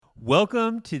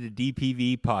Welcome to the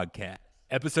DPV podcast,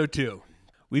 Episode 2.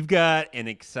 We've got an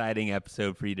exciting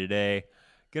episode for you today.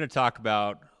 Going to talk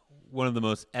about one of the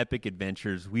most epic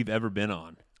adventures we've ever been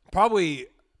on. Probably,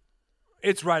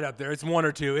 it's right up there. It's one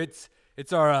or two. It's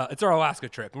our Alaska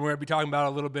trip, and we're going to be talking about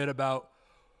a little bit about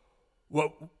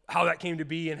how that came to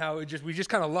be and how we just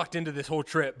kind of lucked into this whole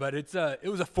trip. But it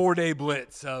was a 4-day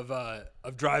blitz of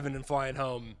driving and flying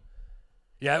home.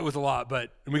 Yeah, it was a lot,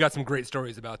 but we got some great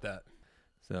stories about that.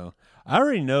 So I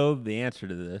already know the answer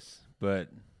to this, but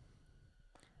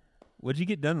what'd you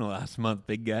get done the last month,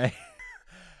 big guy?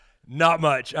 Not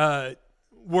much.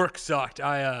 Work sucked.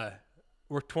 I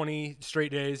worked 20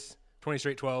 straight days, 20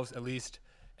 straight 12s at least,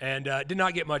 and did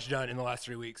not get much done in the last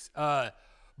 3 weeks. But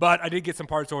I did get some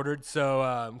parts ordered,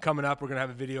 so coming up we're going to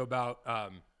have a video about I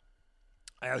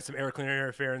have some air cleaner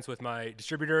interference with my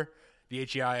distributor, the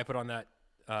HEI I put on that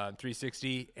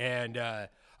 360, and I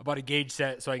bought a gauge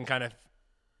set so I can kind of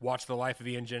watch the life of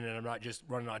the engine, and I'm not just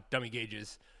running on dummy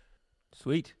gauges.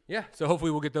 Sweet. Yeah, so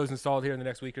hopefully we'll get those installed here in the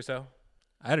next week or so.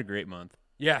 I had a great month.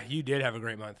 Yeah, you did have a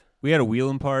great month. We had a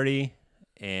wheeling party,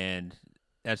 and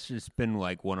that's just been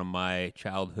like one of my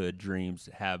childhood dreams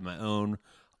to have my own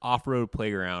off-road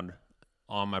playground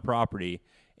on my property,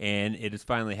 and it has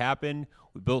finally happened.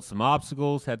 We built some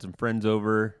obstacles, had some friends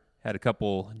over, had a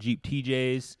couple Jeep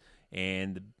TJs,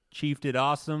 and the Chief did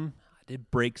awesome. I did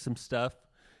break some stuff.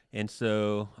 And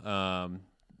so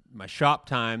my shop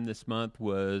time this month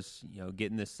was,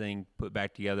 getting this thing put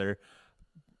back together.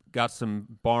 Got some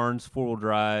Barnes four-wheel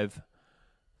drive,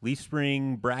 leaf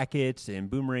spring brackets, and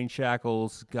boomerang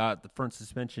shackles. Got the front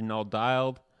suspension all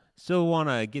dialed. Still want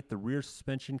to get the rear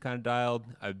suspension kind of dialed.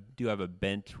 I do have a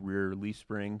bent rear leaf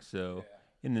spring, so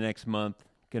in the next month,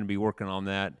 going to be working on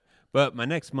that. But my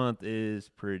next month is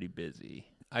pretty busy.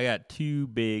 I got 2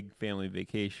 big family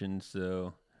vacations,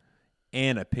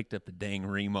 and I picked up a dang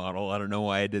remodel. I don't know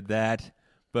why I did that,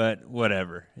 but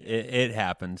whatever. It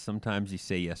happens. Sometimes you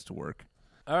say yes to work.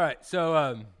 All right,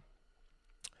 so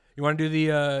you want to do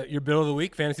your bill of the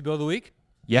week, fantasy bill of the week?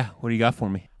 Yeah, what do you got for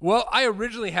me? Well, I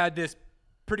originally had this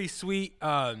pretty sweet,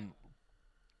 what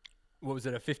was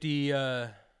it, a 50,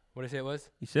 what did I say it was?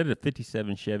 You said a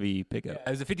 57 Chevy pickup. Yeah,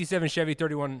 it was a 57 Chevy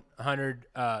 3100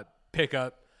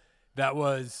 pickup that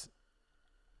was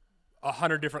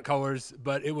 100 different colors,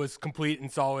 but it was complete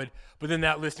and solid. But then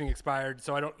that listing expired,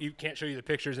 so you can't show you the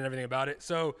pictures and everything about it.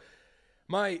 So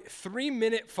my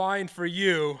 3-minute find for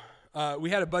you,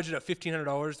 we had a budget of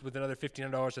 $1,500 with another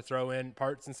 $1,500 to throw in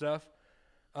parts and stuff.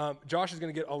 Josh is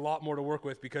going to get a lot more to work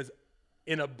with because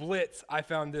in a blitz, I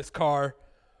found this car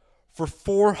for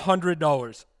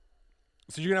 $400.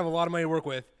 So you're going to have a lot of money to work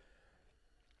with.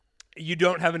 You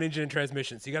don't have an engine and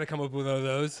transmission, so you got to come up with one of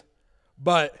those.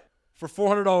 But for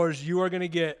 $400, you are going to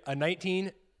get a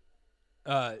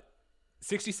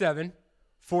 1967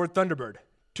 Ford Thunderbird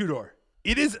 2-door.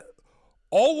 It is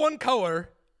all one color,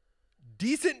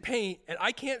 decent paint, and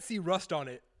I can't see rust on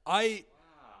it.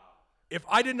 If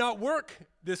I did not work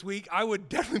this week, I would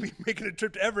definitely be making a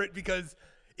trip to Everett because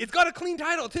it's got a clean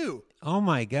title too. Oh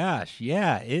my gosh,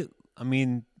 yeah.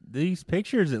 These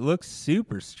pictures, it looks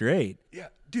super straight. Yeah,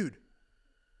 dude.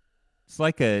 It's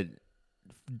like a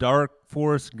dark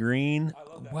forest green. I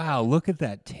love that. Wow, look at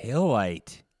that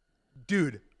taillight.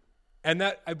 Dude. And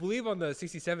that, I believe on the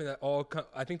 67, I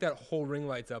think that whole ring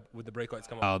lights up with the brake lights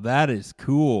come on. Oh, that is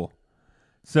cool.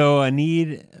 So I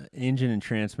need engine and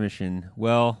transmission.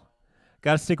 Well,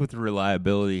 got to stick with the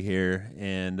reliability here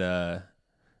and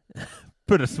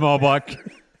put a small block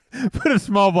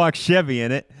Chevy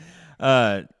in it.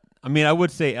 I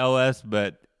would say LS,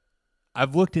 but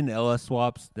I've looked into LS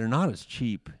swaps. They're not as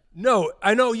cheap. No,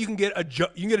 I know you can get a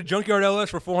junkyard LS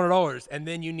for $400, and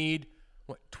then you need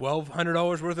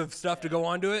 $1,200 worth of stuff to go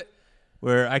onto it.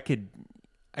 Where I could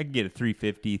get a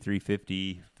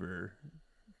 350 for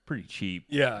pretty cheap.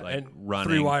 Yeah, like and running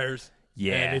 3 wires.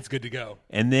 Yeah, and it's good to go.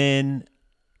 And then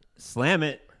slam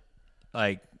it,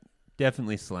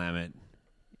 definitely slam it.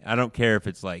 I don't care if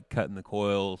it's cutting the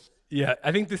coils. Yeah,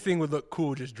 I think this thing would look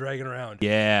cool just dragging around.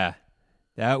 Yeah,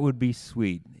 that would be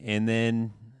sweet. And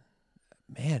then,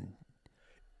 man,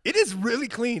 it is really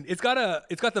clean. It's got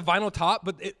the vinyl top,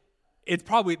 but it's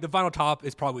probably the vinyl top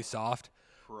is probably soft.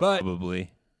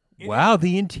 Probably. Wow,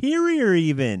 the interior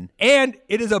even. And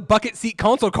it is a bucket seat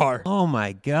console car. Oh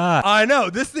my god. I know.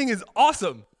 This thing is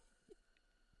awesome.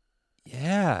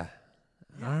 Yeah.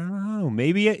 I don't know.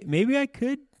 Maybe I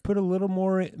could put a little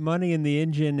more money in the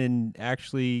engine and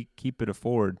actually keep it a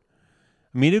Ford.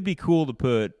 It'd be cool to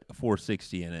put a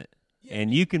 460 in it. Yeah.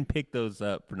 And you can pick those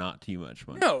up for not too much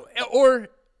money. No, or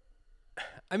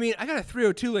I got a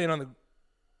 302 laying on the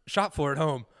shop floor at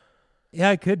home. Yeah,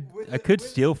 I could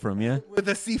steal from you. with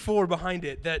a C4 behind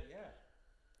it that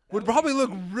would probably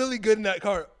look really good in that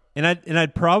car. And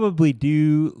I'd probably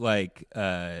do like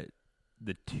the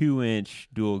 2-inch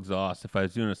dual exhaust if I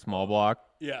was doing a small block.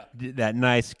 Yeah. That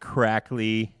nice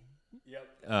crackly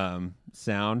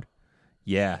sound.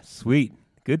 Yeah, sweet.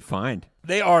 Good find.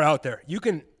 They are out there. You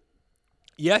can,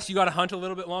 yes, you got to hunt a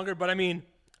little bit longer, but I mean,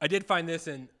 I did find this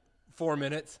in 4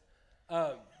 minutes.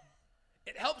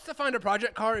 It helps to find a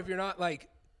project car if you're not like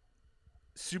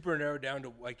super narrowed down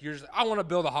to like, you're just, I want to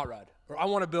build a hot rod or I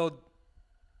want to build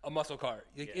a muscle car.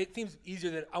 It seems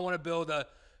easier than I want to build a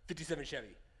 57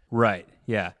 Chevy. Right.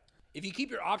 Yeah. If you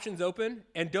keep your options open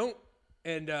and you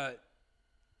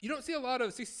don't see a lot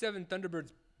of 67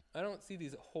 Thunderbirds. I don't see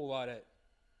these a whole lot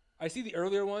I see the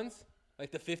earlier ones,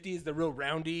 like the 50s, the real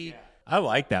roundy. Yeah. I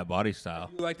like that body style.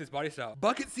 You like this body style.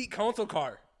 Bucket seat console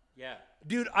car. Yeah.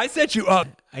 Dude, I set you up.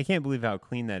 I can't believe how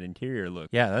clean that interior looks.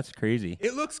 Yeah, that's crazy.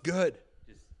 It looks good.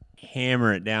 Just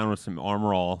hammer it down with some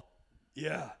Armor All.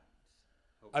 Yeah.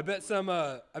 I bet some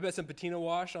patina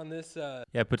wash on this.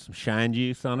 Yeah, put some shine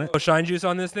juice on it. Shine juice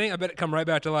on this thing. I bet it come right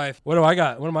back to life. What do I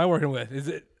got? What am I working with? Is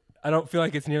it? I don't feel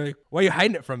like it's nearly. Why are you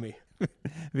hiding it from me?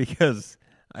 Because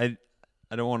I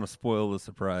don't want to spoil the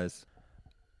surprise.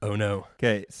 Oh no.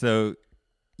 Okay, so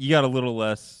you got a little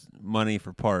less money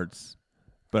for parts,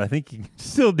 but I think you can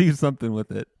still do something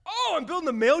with it. Oh, I'm building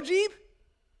a mail Jeep?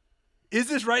 Is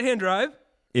this right-hand drive?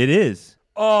 It is.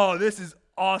 Oh, this is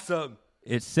awesome.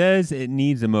 It says it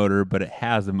needs a motor, but it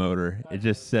has a motor. It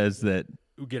just says that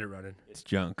We'll get it running. it's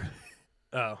junk.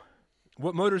 Oh.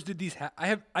 What motors did these have?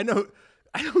 I know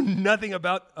nothing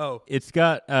about. Oh. It's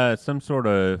got some sort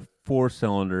of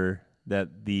 4-cylinder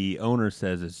that the owner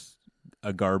says is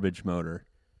a garbage motor.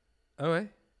 Okay.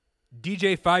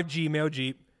 DJ 5G mail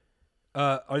Jeep.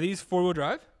 Are these 4-wheel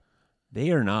drive?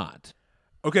 They are not.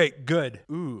 Okay, good.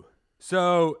 Ooh.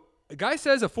 So, a guy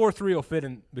says a 4.3 will fit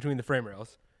in between the frame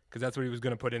rails because that's what he was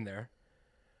going to put in there.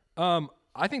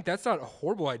 I think that's not a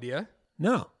horrible idea.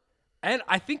 No. And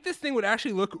I think this thing would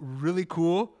actually look really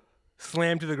cool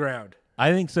slammed to the ground.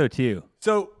 I think so too.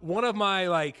 So, one of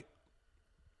my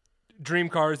dream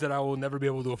cars that I will never be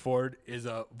able to afford is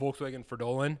a Volkswagen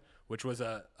Fridolin, which was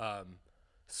a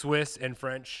Swiss and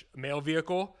French mail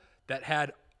vehicle that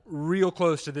had real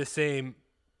close to this same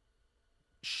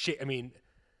shape. I mean,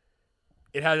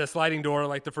 it had a sliding door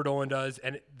like the Fridolin does,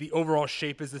 and the overall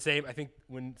shape is the same. I think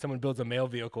when someone builds a mail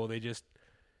vehicle, they just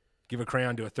give a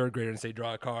crayon to a third grader and say,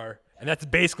 draw a car. And that's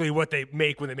basically what they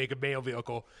make when they make a mail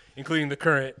vehicle, including the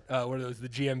current, what are those, the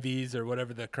GMVs or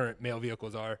whatever the current mail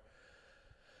vehicles are.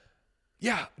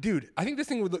 Yeah, dude, I think this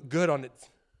thing would look good on its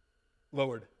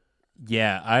lowered.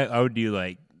 Yeah, I would do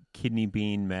like kidney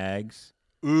bean mags.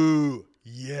 Ooh,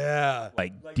 yeah.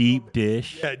 Like deep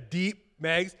dish. Yeah, deep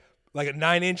mags, like a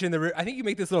 9-inch in the rear. I think you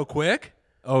make this a little quick.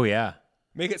 Oh, yeah.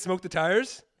 Make it smoke the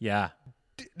tires. Yeah.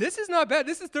 This is not bad.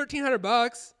 This is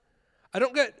 $1,300. I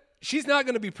don't get. She's not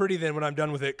going to be pretty then when I'm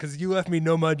done with it because you left me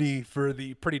no money for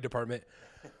the pretty department.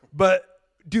 But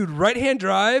dude, right-hand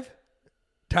drive,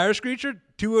 tire screecher,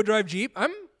 2-wheel drive Jeep.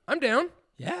 I'm down.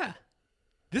 Yeah.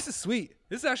 This is sweet.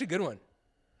 This is actually a good one.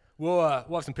 We'll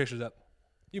have some pictures up.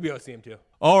 You'll be able to see them too.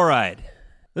 All right.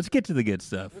 Let's get to the good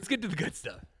stuff. Let's get to the good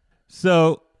stuff.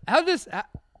 So, How'd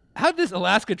this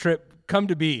Alaska trip come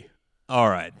to be? all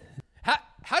right.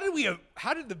 How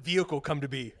did the vehicle come to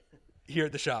be here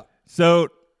at the shop? So,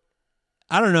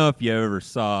 I don't know if you ever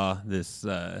saw this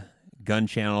gun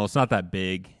channel. It's not that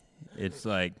big. It's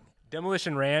like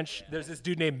Demolition Ranch. There's this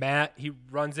dude named Matt. He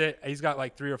runs it. He's got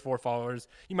like 3 or 4 followers.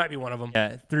 You might be one of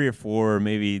them. 3 or 4,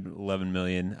 maybe 11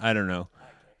 million. I don't know.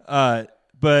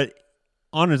 But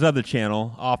on his other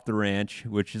channel, Off the Ranch,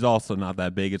 which is also not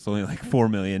that big, it's only like 4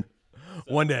 million.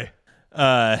 One day.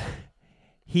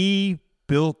 He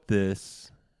built this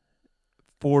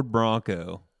Ford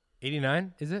Bronco.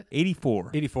 89, is it?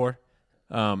 84. 84.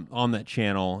 On that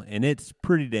channel, and it's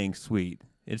pretty dang sweet.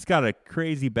 It's got a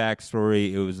crazy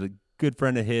backstory. It was a good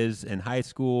friend of his in high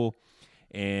school,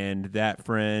 and that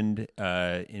friend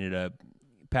ended up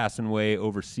passing away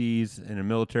overseas in a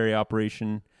military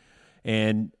operation,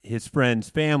 and his friend's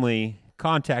family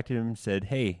contacted him and said,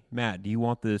 "Hey, Matt, do you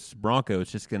want this Bronco?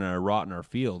 It's just going to rot in our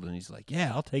field." And he's like,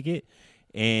 "Yeah, I'll take it."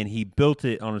 And he built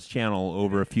it on his channel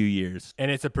over a few years. And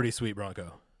it's a pretty sweet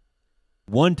Bronco.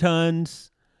 1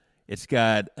 tons. It's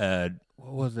got, what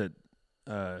was it?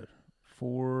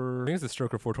 4... I think it's the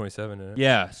Stroker 427 in it.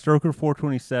 Yeah, Stroker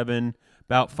 427,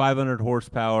 about 500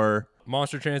 horsepower.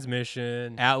 Monster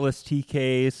transmission. Atlas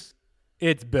TKs.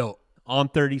 It's built. On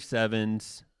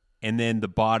 37s. And then the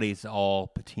body's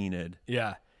all patinaed.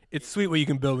 Yeah. It's sweet what you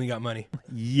can build when you got money.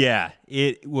 Yeah,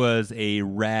 it was a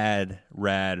rad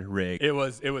rig. It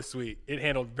was sweet. It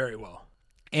handled very well.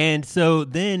 And so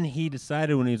then he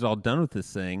decided when he was all done with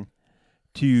this thing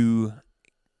to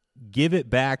give it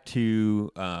back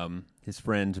to his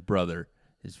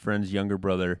friend's younger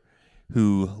brother,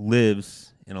 who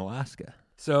lives in Alaska.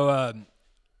 So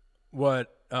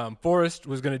what Forrest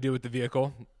was going to do with the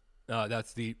vehicle,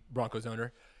 that's the Bronco's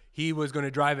owner, he was going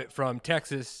to drive it from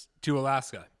Texas to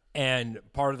Alaska. And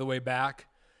part of the way back,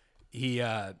 he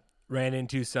ran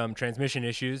into some transmission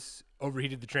issues,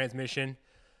 overheated the transmission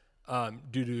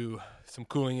due to some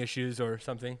cooling issues or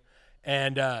something.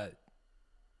 And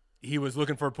he was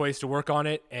looking for a place to work on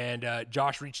it, and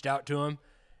Josh reached out to him.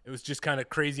 It was just kind of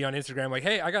crazy on Instagram, like,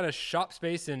 hey, I got a shop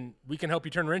space, and we can help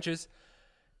you turn wrenches.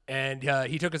 And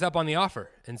he took us up on the offer.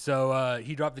 And so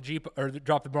he dropped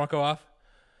the Bronco off,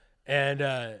 and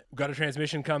got a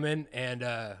transmission coming, and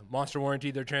Monster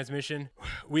warrantied their transmission.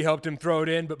 We helped him throw it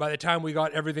in, but by the time we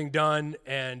got everything done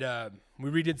and we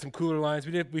redid some cooler lines,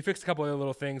 we fixed a couple other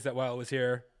little things that while it was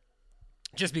here,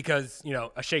 just because,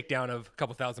 a shakedown of a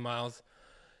couple thousand miles.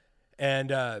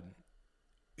 And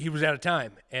he was out of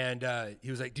time, and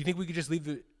he was like, do you think we could just leave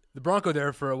the Bronco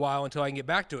there for a while until I can get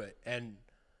back to it? And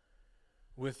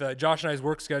with Josh and I's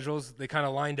work schedules, they kind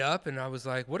of lined up, and I was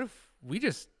like, what if we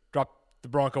just dropped the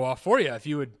Bronco off for you if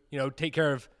you would, take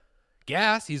care of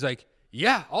gas? He's like,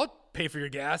 yeah, I'll pay for your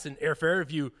gas and airfare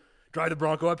if you drive the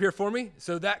Bronco up here for me.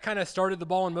 So that kind of started the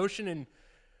ball in motion in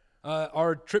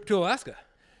our trip to Alaska.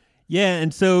 Yeah,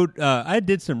 and so I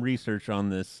did some research on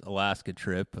this Alaska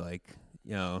trip. I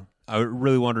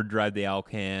really wanted to drive the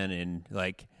Alcan and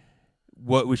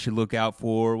what we should look out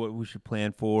for, what we should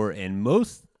plan for. And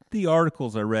most of the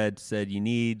articles I read said you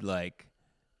need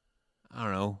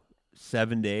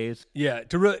 7 days. Yeah,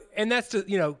 and that's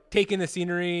to take in the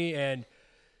scenery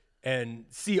and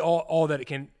see all that it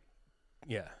can.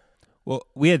 Yeah. Well,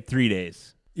 we had 3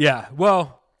 days. Yeah.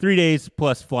 Well, 3 days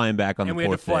plus flying back on the fourth day. And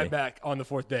we had to fly back on the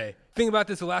fourth day. Thing about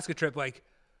this Alaska trip,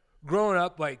 growing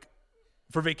up,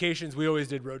 for vacations, we always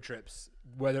did road trips,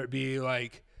 whether it be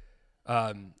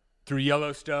through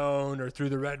Yellowstone or through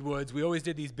the Redwoods. We always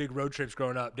did these big road trips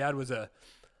growing up. Dad was a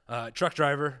truck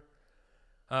driver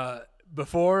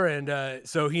before, and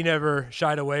so he never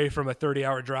shied away from a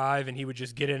 30-hour drive, and he would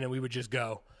just get in and we would just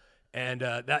go. And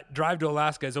that drive to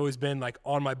Alaska has always been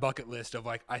on my bucket list of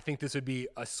I think this would be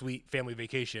a sweet family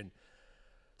vacation.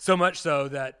 So much so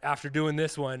that after doing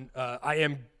this one,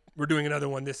 we're doing another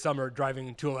one this summer,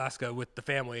 driving to Alaska with the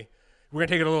family. We're going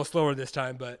to take it a little slower this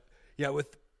time, but yeah,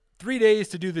 with 3 days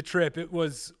to do the trip,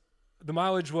 the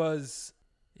mileage was...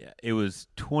 Yeah, it was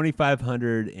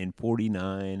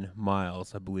 2,549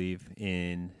 miles, I believe,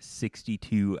 in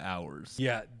 62 hours.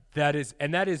 Yeah, that is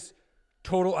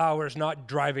total hours, not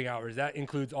driving hours. That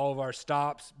includes all of our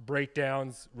stops,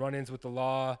 breakdowns, run-ins with the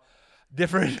law,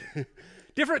 different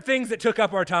things that took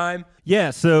up our time.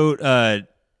 Yeah, so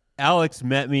Alex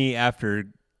met me after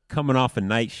coming off a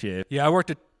night shift. Yeah, I worked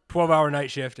a 12-hour night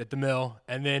shift at the mill,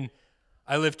 and then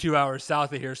I live 2 hours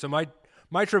south of here. So my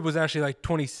trip was actually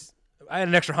 20. I had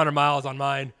an extra 100 miles on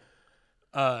mine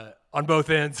on both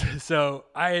ends. So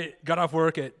I got off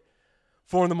work at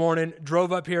 4 a.m,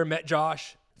 drove up here, met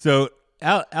Josh. So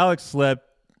Alex slept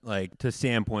to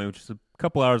Sandpoint, which is a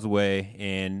couple hours away,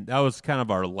 and that was kind of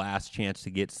our last chance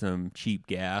to get some cheap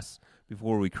gas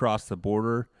before we crossed the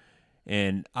border.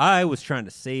 And I was trying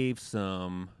to save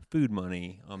some food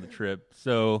money on the trip,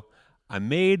 so I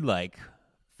made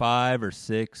 5 or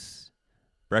 6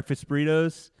 breakfast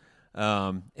burritos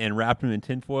and wrapped them in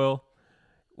tinfoil.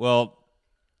 Well,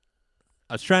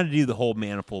 I was trying to do the whole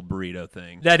manifold burrito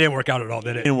thing. That didn't work out at all,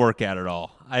 did it? Didn't work out at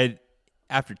all.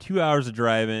 After 2 hours of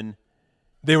driving,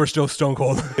 they were still stone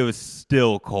cold. It was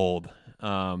still cold,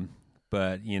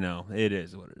 but it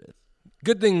is what it is.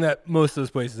 Good thing that most of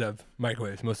those places have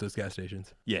microwaves, most of those gas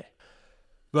stations. Yeah.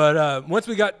 But once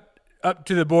we got up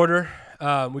to the border,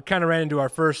 we kind of ran into our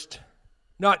first,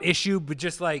 not issue, but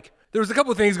just there was a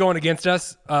couple of things going against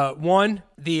us. One,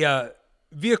 the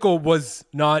vehicle was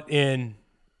not in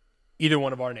either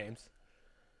one of our names.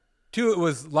 2, it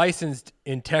was licensed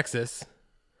in Texas.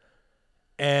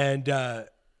 And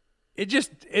it's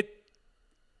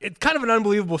kind of an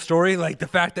unbelievable story. The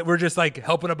fact that we're just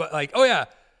helping about, oh yeah,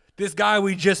 this guy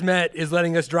we just met is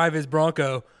letting us drive his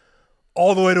Bronco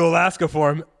all the way to Alaska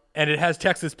for him, and it has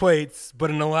Texas plates, but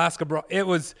an Alaska it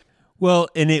was... Well,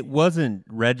 and it wasn't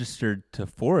registered to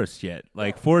Forrest yet.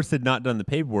 Forrest had not done the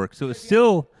paperwork, so it was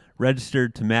still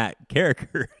registered to Matt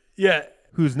Carricker. Yeah.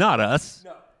 Who's not us.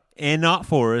 No. And not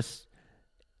Forrest.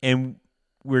 And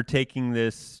we're taking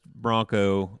this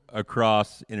Bronco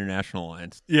across international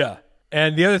lines. Yeah.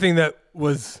 And the other thing that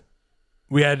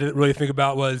we had to really think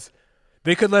about was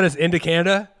they could let us into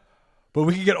Canada, but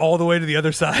we could get all the way to the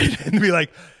other side and be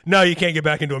like, no, you can't get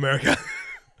back into America.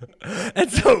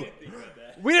 And so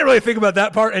we didn't really think about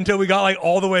that part until we got like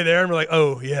all the way there and we're like,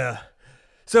 oh yeah.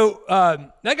 So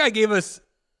that guy gave us,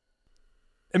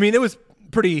 I mean, it was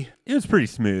pretty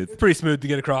smooth. Pretty smooth to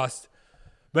get across.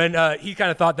 But he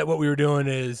kind of thought that what we were doing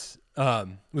was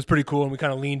pretty cool, and we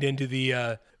kind of leaned into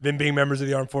them being members of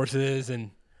the armed forces, and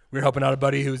we were helping out a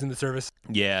buddy who was in the service.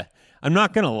 Yeah. I'm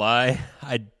not going to lie.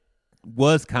 I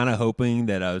was kind of hoping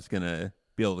that I was going to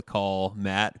be able to call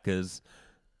Matt because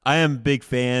I am a big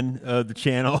fan of the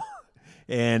channel.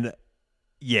 And,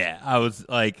 yeah, I was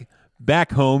like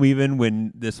back home even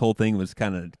when this whole thing was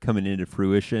kind of coming into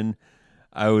fruition,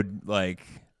 I would like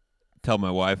tell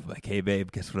my wife, like, hey,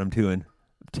 babe, guess what I'm doing?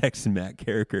 I'm texting Matt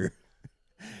Carricker.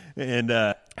 And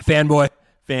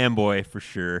fanboy for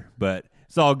sure, but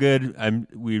it's all good.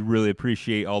 We really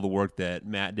appreciate all the work that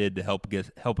Matt did to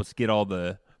help us get all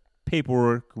the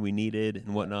paperwork we needed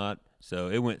and whatnot. So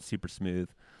it went super smooth.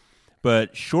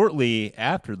 But shortly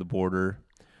after the border,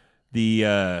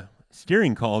 the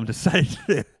steering column decided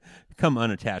to come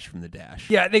unattached from the dash.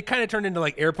 Yeah, they kind of turned into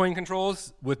like airplane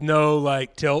controls with no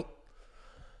like tilt.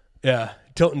 Yeah,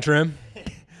 tilt and trim.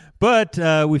 But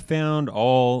we found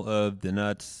all of the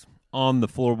nuts on the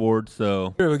floorboard,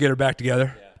 so we'll get her back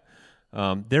together.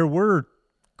 Yeah. There were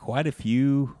quite a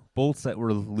few bolts that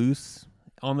were loose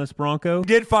on this Bronco. We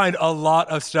did find a lot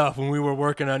of stuff when we were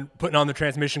working on putting on the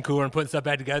transmission cooler and putting stuff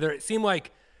back together. It seemed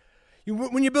like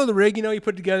when you build a rig, you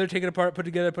put it together, take it apart, put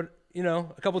it together,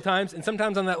 a couple times, and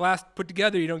sometimes on that last put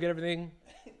together, you don't get everything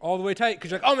all the way tight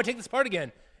because you're like, oh, I'm going to take this apart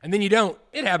again. And then you don't.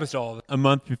 It happens to all of us. A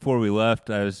month before we left,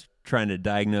 I was trying to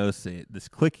diagnose this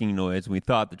clicking noise. We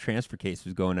thought the transfer case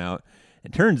was going out.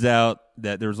 It turns out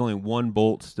that there was only one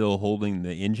bolt still holding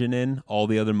the engine in. All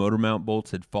the other motor mount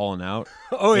bolts had fallen out.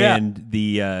 Oh, yeah. And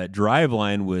the drive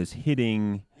line was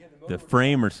hitting the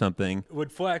frame or something. It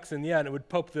would flex, and it would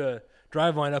poke the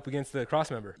drive line up against the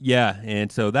crossmember. Yeah,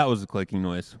 and so that was a clicking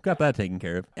noise. Got that taken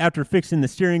care of. After fixing the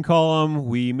steering column,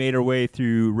 we made our way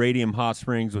through Radium Hot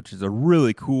Springs, which is a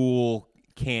really cool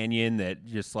canyon that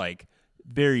just like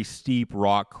very steep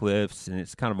rock cliffs, and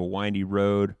it's kind of a windy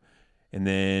road. And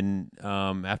then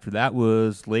after that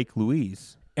was Lake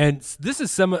Louise. And this is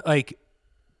some like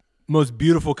most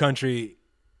beautiful country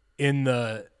in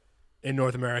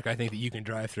North America, I think, that you can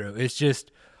drive through. It's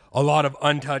just a lot of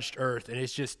untouched earth, and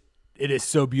it is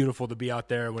so beautiful to be out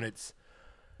there when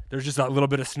there's just a little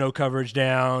bit of snow coverage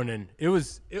down, and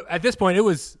at this point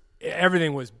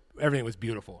everything was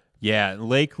beautiful. Yeah,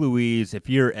 Lake Louise, if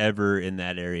you're ever in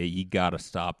that area, you got to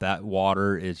stop. That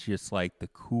water is just like the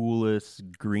coolest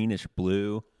greenish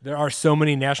blue. There are so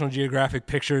many National Geographic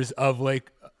pictures of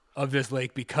this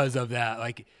lake because of that.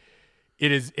 Like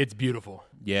it's beautiful.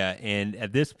 Yeah, and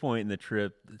at this point in the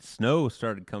trip, the snow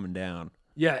started coming down.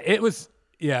 Yeah,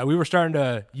 we were starting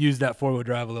to use that four-wheel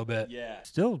drive a little bit. Yeah.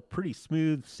 Still pretty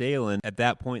smooth sailing at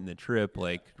that point in the trip,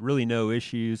 like really no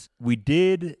issues. We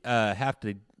did have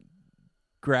to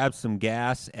grab some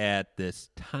gas at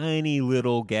this tiny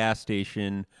little gas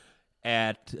station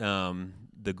at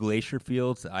the glacier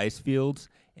fields, the ice fields.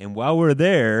 And while we're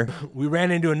there, we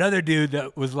ran into another dude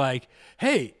that was like,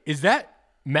 hey, is that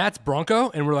Matt's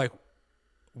Bronco? And we're like,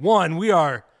 one, we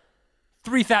are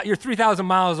you're 3,000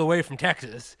 miles away from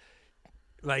Texas.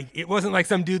 Like, it wasn't like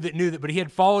some dude that knew that, but he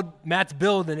had followed Matt's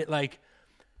build, and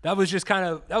that was kind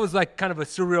of a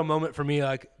surreal moment for me.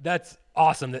 Like, that's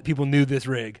awesome that people knew this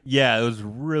rig. Yeah, it was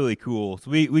really cool. So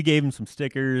we gave him some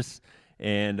stickers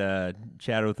and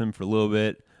chatted with him for a little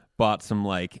bit. Bought some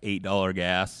like $8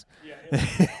 gas. Yeah.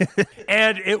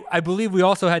 And I believe we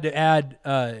also had to add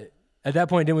at that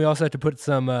point. Didn't we also have to put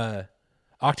some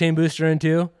octane booster in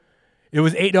too? It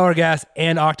was $8 gas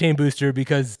and octane booster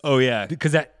because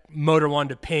that motor wanted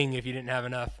to ping if you didn't have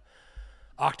enough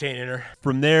octane in her.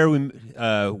 From there, we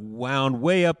wound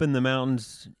way up in the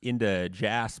mountains into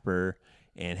Jasper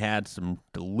and had some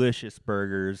delicious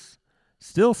burgers.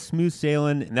 Still smooth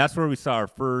sailing, and that's where we saw our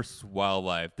first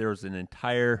wildlife. There was an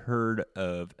entire herd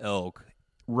of elk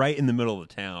right in the middle of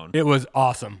the town. It was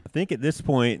awesome. I think at this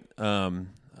point,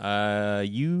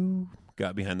 you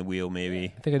got behind the wheel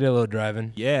maybe. I think I did a little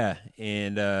driving. Yeah,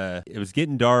 and it was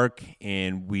getting dark,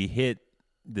 and we hit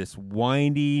this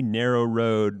windy, narrow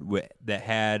road that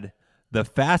had the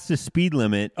fastest speed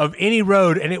limit of any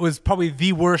road, and it was probably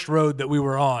the worst road that we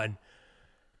were on.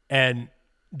 And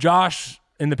Josh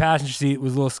in the passenger seat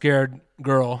was a little scared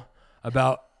girl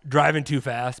about driving too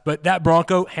fast, but that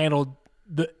Bronco handled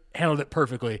it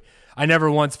perfectly. I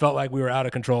never once felt like we were out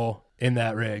of control in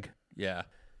that rig. Yeah.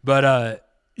 But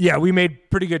Yeah, we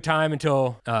made pretty good time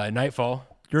until nightfall.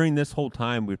 During this whole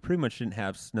time, we pretty much didn't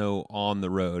have snow on the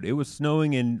road. It was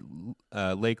snowing in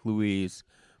Lake Louise,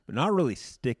 but not really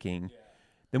sticking. Yeah.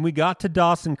 Then we got to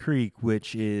Dawson Creek,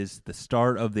 which is the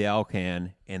start of the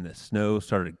Alcan, and the snow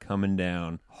started coming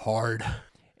down hard.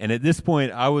 And at this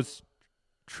point, I was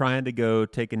trying to go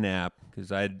take a nap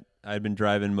because I'd been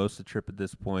driving most of the trip at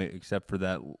this point, except for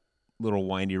that little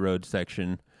windy road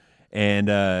section, and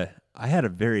I had a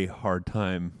very hard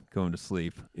time going to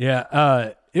sleep.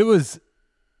 Yeah, it was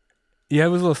a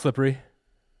little slippery.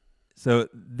 So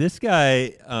this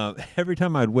guy, every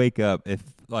time I'd wake up, if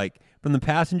like from the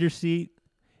passenger seat,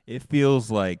 it feels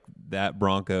like that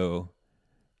Bronco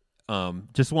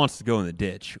just wants to go in the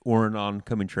ditch or in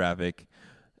oncoming traffic.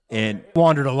 And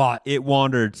wandered a lot. It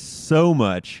wandered so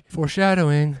much.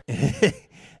 Foreshadowing.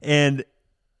 And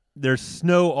there's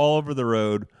snow all over the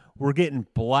road. We're getting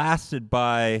blasted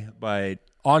by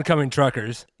oncoming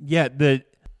truckers. Yeah, the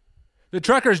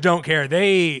truckers don't care.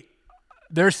 They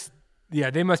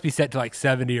must be set to like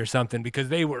 70 or something because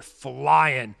they were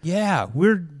flying. Yeah,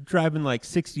 we're driving like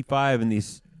 65 in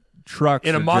these trucks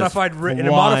in a modified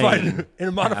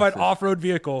off-road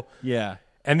vehicle. Yeah.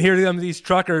 And here come these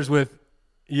truckers with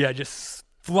just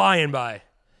flying by.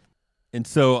 And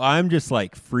so I'm just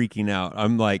like freaking out.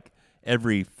 I'm like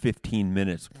every 15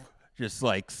 minutes just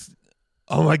like,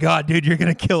 oh my God, dude, you're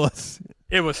going to kill us.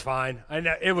 It was fine. I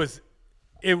know it was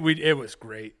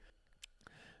great.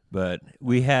 But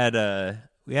we had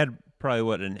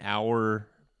probably an hour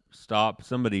stop.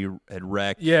 Somebody had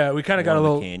wrecked. Yeah, we kind of got a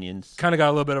little canyons. Kind of got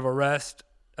a little bit of a rest.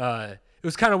 It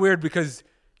was kind of weird because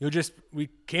we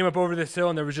came up over this hill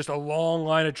and there was just a long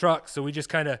line of trucks, so we just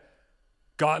kind of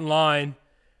got in line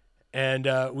and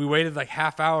we waited like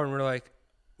half hour and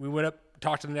we went up,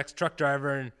 talked to the next truck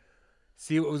driver and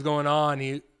see what was going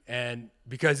on. And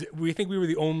because we think we were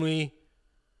the only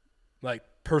like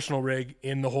personal rig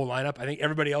in the whole lineup. I think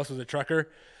everybody else was a trucker.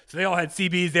 So they all had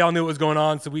CBs. They all knew what was going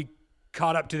on. So we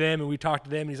caught up to them and we talked to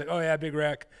them. And he's like, oh, yeah, big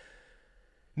wreck.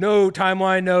 No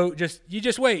timeline, you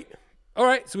just wait. All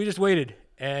right. So we just waited.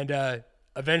 And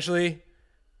eventually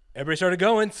everybody started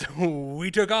going. So we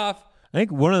took off. I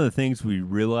think one of the things we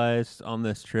realized on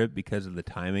this trip because of the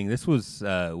timing, this was,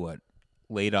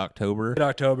 late October? Late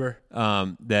October.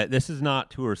 That this is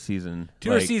not tour season.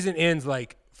 Tour season ends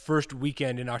like first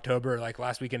weekend in October, like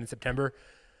last weekend in September,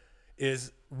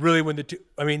 is really when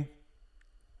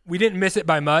we didn't miss it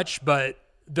by much, but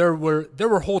there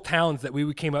were whole towns that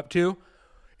we came up to.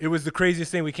 It was the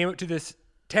craziest thing. We came up to this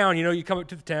town, you come up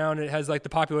to the town, and it has like the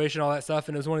population, all that stuff,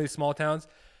 and it was one of these small towns.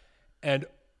 And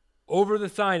over the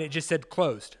sign, it just said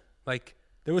closed. Like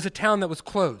there was a town that was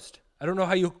closed. I don't know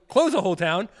how you close a whole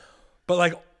town,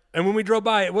 but and when we drove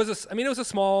by, it was a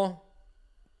small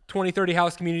 20, 30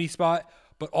 house community spot.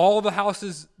 But all the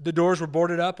houses, the doors were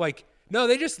boarded up. Like, no,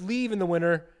 they just leave in the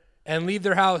winter and leave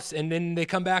their house, and then they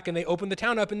come back and they open the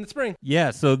town up in the spring.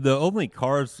 Yeah, so the only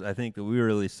cars I think that we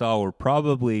really saw were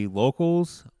probably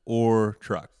locals or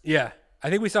trucks. Yeah,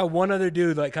 I think we saw one other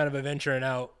dude like kind of adventuring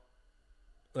out,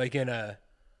 like didn't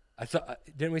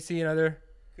we see another?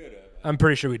 Could have. I'm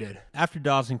pretty sure we did. After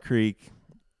Dawson Creek,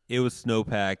 it was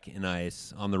snowpack and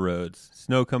ice on the roads.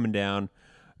 Snow coming down.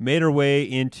 Made our way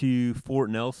into Fort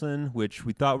Nelson, which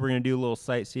we thought we were going to do a little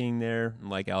sightseeing there. And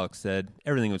like Alex said,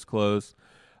 everything was closed.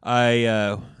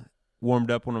 I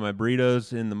warmed up one of my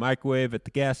burritos in the microwave at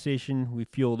the gas station. We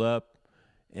fueled up,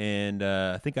 and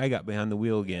I think I got behind the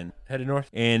wheel again. Headed north.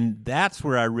 And that's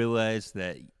where I realized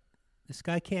that this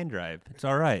guy can drive. It's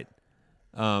all right.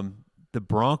 The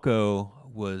Bronco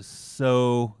was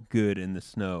so good in the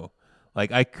snow.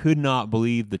 Like, I could not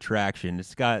believe the traction.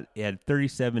 It had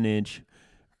 37-inch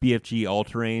BFG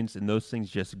all-terrains, and those things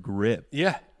just grip.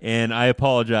 Yeah. And I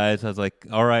apologize. I was like,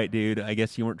 all right, dude, I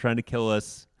guess you weren't trying to kill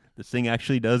us. This thing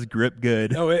actually does grip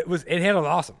good. No, it handled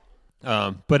awesome.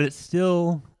 But it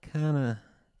still kind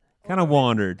of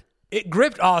wandered. It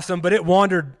gripped awesome, but it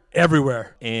wandered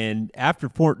everywhere. And after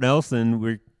Fort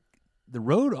Nelson, the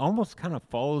road almost kind of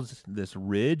follows this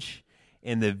ridge,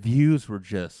 and the views were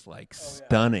just like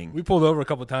stunning. Yeah. We pulled over a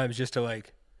couple of times just to I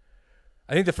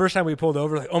think the first time we pulled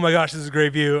over, like, oh my gosh, this is a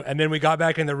great view. And then we got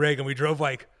back in the rig and we drove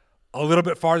like a little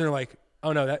bit farther and like,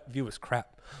 oh no, that view was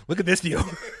crap. Look at this view.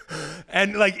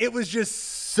 And like, it was just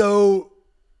so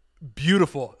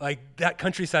beautiful. Like that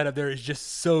countryside up there is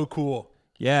just so cool.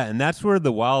 Yeah. And that's where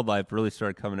the wildlife really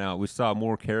started coming out. We saw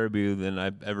more caribou than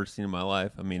I've ever seen in my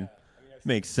life. I mean, it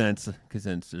makes sense because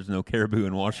there's no caribou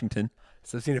in Washington.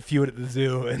 So I've seen a few at the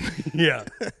zoo and yeah.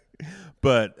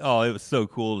 But, it was so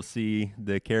cool to see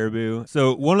the caribou.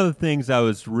 So one of the things I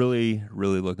was really,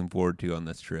 really looking forward to on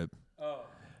this trip,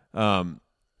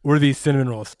 were these cinnamon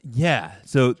rolls. Yeah.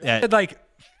 So Had, like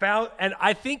found, and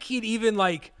I think he'd even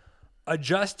like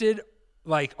adjusted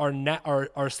like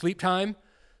our sleep time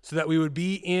so that we would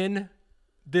be in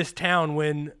this town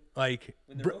when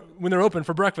they're open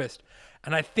for breakfast.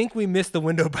 And I think we missed the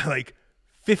window by like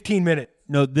 15 minutes.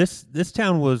 no, this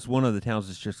town was one of the towns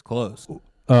that's just closed.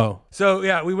 Oh. So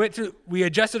yeah, we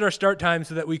adjusted our start time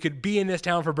so that we could be in this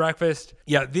town for breakfast.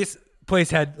 Yeah, this place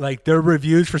had like their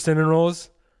reviews for cinnamon rolls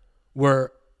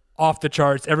were off the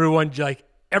charts. Everyone, like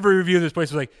every review of this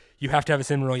place was like, you have to have a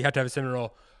cinnamon roll, you have to have a cinnamon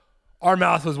roll. Our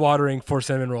mouth was watering for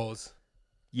cinnamon rolls.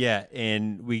 Yeah,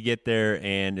 and we get there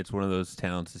and it's one of those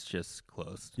towns that's just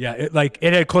closed. Yeah,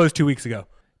 it had closed 2 weeks ago.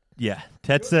 Yeah,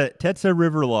 Tetsa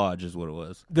River Lodge is what it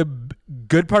was. The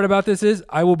good part about this is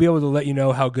I will be able to let you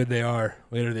know how good they are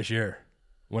later this year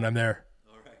when I'm there.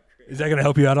 All right, great. Is that going to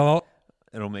help you out at all?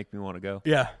 It'll make me want to go.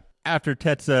 Yeah. After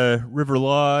Tetsa River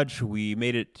Lodge, we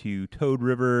made it to Toad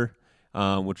River,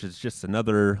 which is just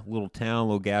another little town,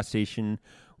 little gas station.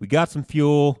 We got some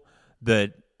fuel.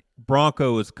 The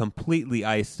Bronco was completely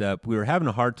iced up. We were having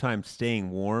a hard time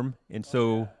staying warm, and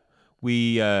so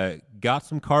we got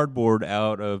some cardboard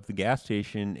out of the gas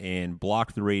station and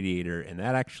blocked the radiator, and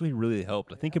that actually really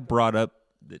helped. I think it brought up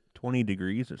the 20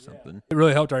 degrees or something. It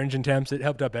really helped our engine temps. It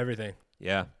helped up everything.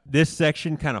 Yeah. This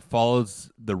section kind of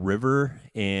follows the river,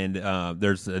 and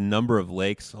there's a number of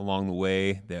lakes along the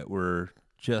way that were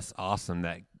just awesome.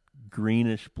 That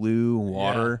greenish blue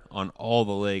water on all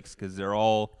the lakes because they're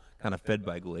all kind of fed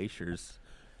by glaciers.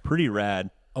 Pretty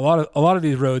rad. A lot of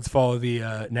these roads follow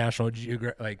the natural,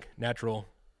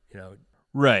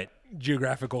 right,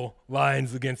 geographical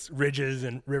lines against ridges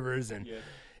and rivers, and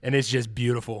it's just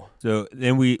beautiful. So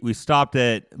then we stopped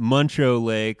at Muncho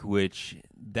Lake, which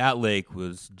that lake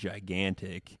was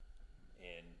gigantic.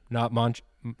 And not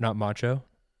Macho.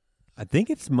 I think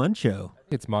it's Muncho.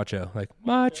 It's Macho, like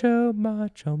Macho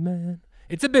Man.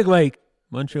 It's a big lake.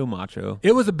 Muncho Macho.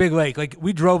 It was a big lake. Like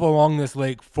we drove along this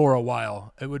lake for a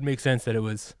while. It would make sense that it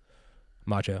was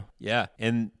Macho. Yeah,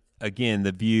 and again,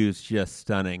 the view's just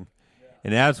stunning. Yeah.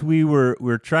 And as we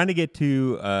were trying to get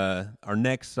to our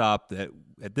next stop, that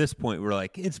at this point we're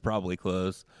like, it's probably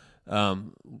closed.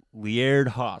 Liard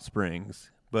Hot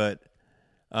Springs, but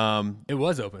it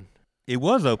was open. It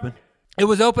was open. It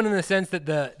was open in the sense that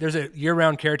there's a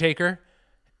year-round caretaker,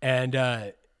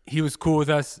 and he was cool with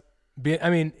us.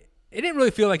 It didn't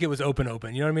really feel like it was open.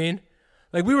 You know what I mean?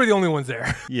 Like we were the only ones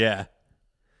there. Yeah.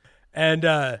 And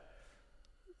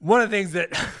one of the things that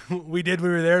we did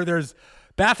when we were there, there's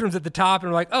bathrooms at the top,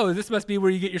 and we're like, oh, this must be where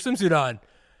you get your swimsuit on.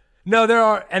 No, there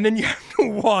are. And then you have to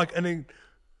walk an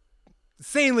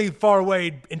insanely far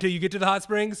away until you get to the hot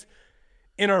springs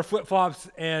in our flip-flops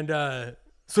and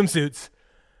swimsuits.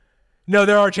 No,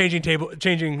 there are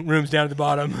changing rooms down at the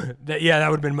bottom. That would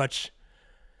have been much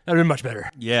better.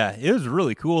 Yeah, it was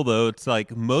really cool, though. It's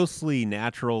like mostly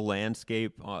natural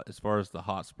landscape as far as the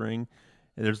hot spring.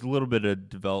 And there's a little bit of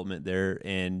development there,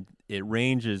 and it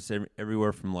ranges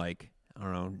everywhere from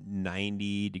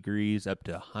 90 degrees up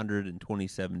to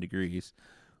 127 degrees,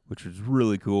 which was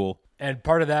really cool. And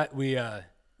part of that, we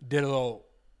did a little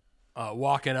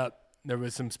walking up. There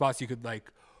was some spots you could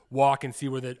walk and see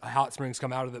where the hot springs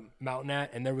come out of the mountain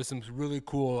at, and there was some really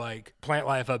cool plant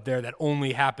life up there that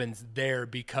only happens there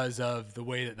because of the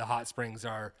way that the hot springs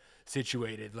are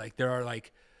situated.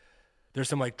 There's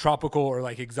some tropical or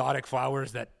exotic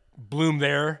flowers that bloom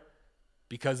there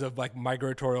because of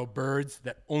migratory birds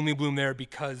that only bloom there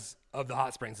because of the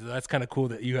hot springs. So that's kind of cool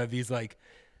that you have these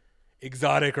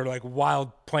exotic or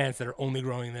wild plants that are only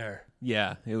growing there.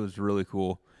 Yeah, it was really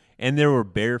cool. And there were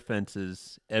bear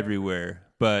fences everywhere,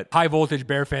 but high voltage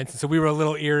bear fence. So we were a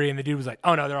little eerie, and the dude was like,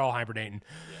 "Oh no, they're all hibernating."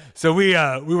 Yeah. So we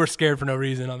were scared for no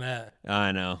reason on that.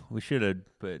 I know we should have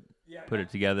put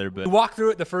it together, but we walked through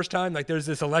it the first time. There's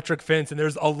this electric fence, and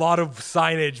there's a lot of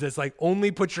signage that's only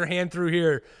put your hand through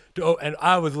here. And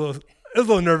it was a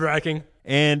little nerve wracking.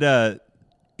 And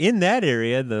in that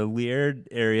area, the Liard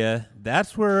area,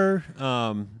 that's where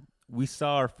we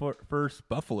saw our first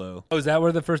buffalo. Oh, is that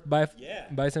where the first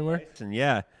bison were? Bison,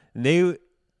 yeah. And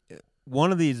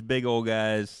one of these big old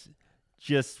guys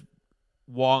just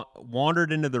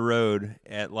wandered into the road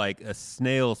at a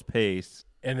snail's pace.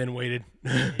 And then waited.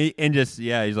 And just,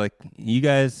 he's like, you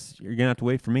guys, you're going to have to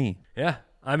wait for me. Yeah,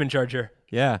 I'm in charge here.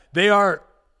 Yeah. They are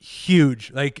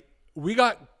huge. We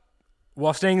got,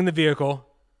 while staying in the vehicle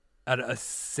at a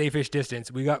safe-ish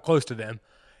distance, we got close to them,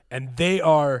 and they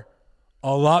are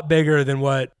a lot bigger than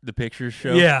what the pictures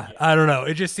show. Yeah, I don't know.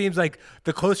 It just seems like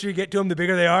the closer you get to them, the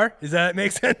bigger they are. Does that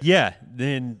make sense? Yeah.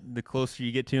 Then the closer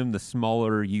you get to them, the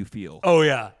smaller you feel. Oh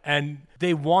yeah, and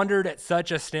they wandered at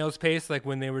such a snail's pace,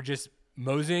 when they were just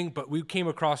moseying, but we came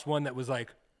across one that was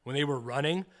like, when they were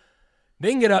running, they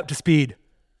can get up to speed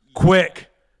quick.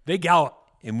 They gallop.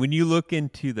 And when you look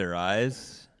into their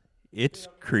eyes, it's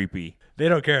creepy. They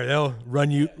don't care. They'll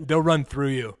run through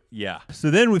you. Yeah. So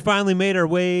then we finally made our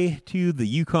way to the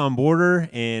Yukon border,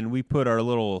 and we put our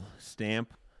little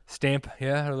stamp,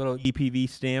 Our little EPV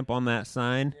stamp on that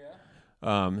sign.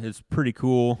 Yeah. It's pretty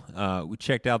cool. We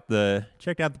checked out the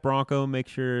Bronco, make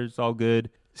sure it's all good.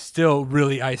 Still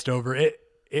really iced over.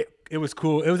 It was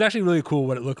cool. It was actually really cool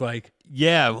what it looked like.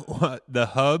 Yeah, the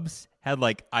hubs had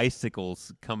like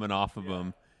icicles coming off of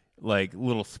them, like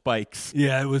little spikes.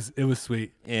 Yeah, it was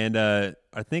sweet. And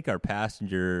I think our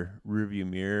passenger rearview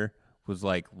mirror was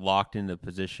like locked into a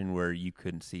position where you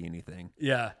couldn't see anything.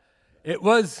 Yeah, it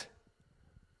was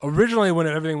originally when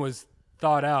everything was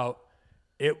thought out.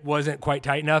 It wasn't quite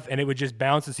tight enough, and it would just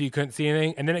bounce so you couldn't see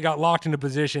anything. And then it got locked in a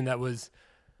position that was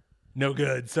no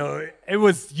good. So it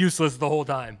was useless the whole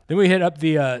time. Then we hit up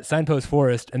the Signpost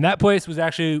Forest, and that place was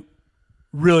actually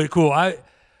really cool.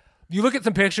 You look at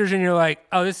some pictures and you're like,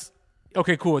 oh,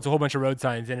 okay, cool. It's a whole bunch of road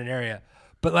signs in an area.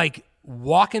 But like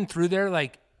walking through there,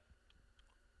 like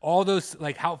all those,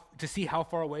 like to see how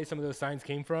far away some of those signs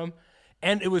came from.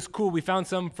 And it was cool. We found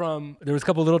some there was a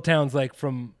couple little towns like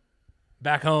from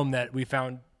back home that we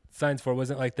found signs for.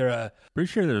 Wasn't like pretty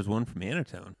sure there was one from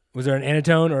Anatone. Was there an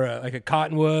Anatone or like a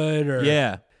Cottonwood or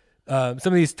yeah, some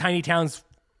of these tiny towns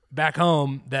back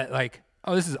home that like,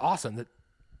 oh, this is awesome that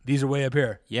these are way up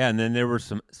here. Yeah, and then there were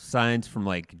some signs from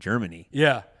like Germany.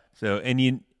 Yeah. So, and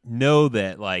you know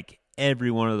that like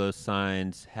every one of those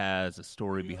signs has a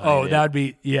story behind it. Oh, that would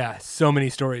be, so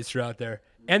many stories throughout there.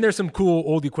 And there's some cool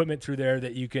old equipment through there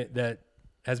that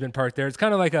has been parked there. It's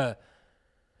kind of like there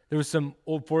was some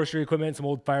old forestry equipment, some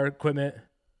old fire equipment.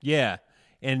 Yeah,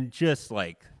 and just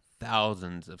like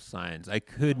thousands of signs. I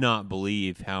could not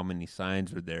believe how many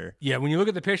signs were there. Yeah, when you look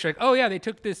at the picture, like, oh yeah, they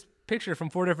took this picture from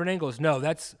 4 different angles. No,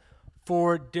 that's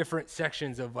 4 different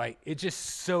sections of like, it's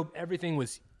so.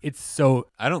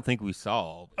 I don't think we saw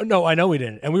all. No, I know we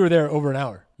didn't. And we were there over an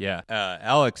hour. Yeah.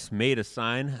 Alex made a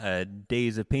sign, a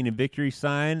Days of Pain and Victory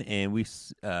sign, and we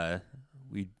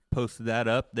posted that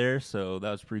up there, so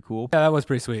that was pretty cool. Yeah, that was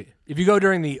pretty sweet. If you go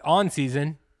during the on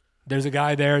season, there's a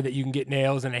guy there that you can get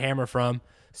nails and a hammer from,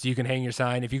 so you can hang your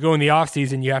sign. If you go in the off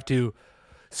season, you have to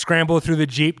scramble through the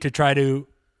Jeep to try to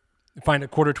find a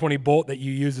 1/4-20 bolt that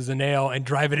you use as a nail and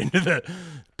drive it into the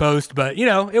post. But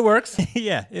it works.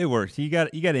 Yeah, it works. You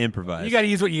got to improvise. You got to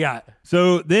use what you got.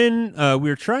 So then we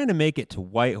were trying to make it to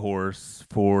Whitehorse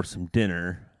for some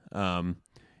dinner,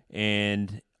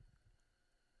 and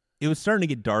it was starting to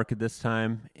get dark at this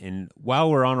time. And while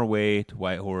we're on our way to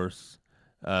Whitehorse,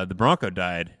 the Bronco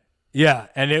died. Yeah,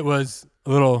 and it was a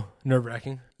little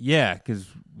nerve-wracking. Yeah, because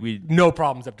no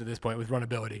problems up to this point with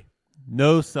runnability.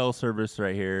 No cell service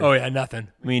right here. Oh yeah, nothing.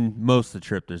 I mean, most of the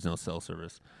trip there's no cell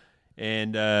service,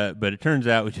 and but it turns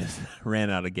out we just ran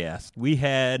out of gas. We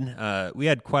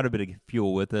had quite a bit of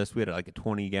fuel with us. We had like a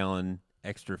 20-gallon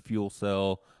extra fuel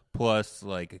cell plus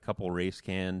like a couple race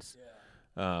cans,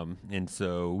 and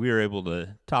so we were able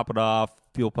to top it off,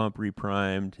 fuel pump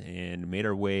reprimed, and made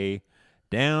our way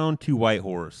down to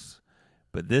Whitehorse.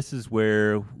 But this is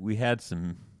where we had a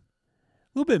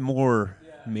little bit more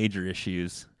major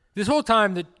issues. This whole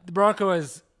time, the Bronco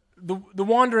the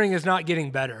wandering is not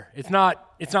getting better. It's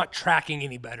not tracking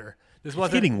any better. It's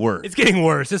getting worse. It's getting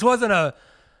worse. This wasn't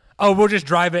we'll just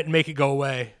drive it and make it go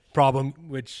away problem,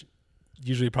 which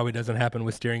usually probably doesn't happen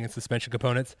with steering and suspension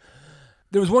components.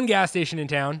 There was one gas station in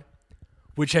town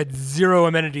which had 0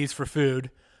 amenities for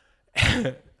food.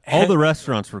 All the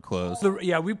restaurants were closed.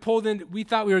 We pulled in. We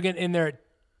thought we were getting in there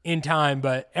in time,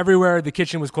 but everywhere the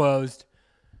kitchen was closed.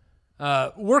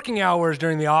 Working hours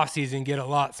during the off season get a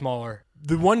lot smaller.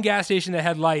 The one gas station that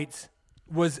had lights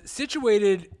was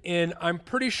situated in, I'm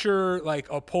pretty sure, like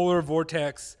a polar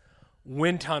vortex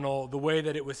wind tunnel, the way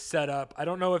that it was set up. I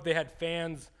don't know if they had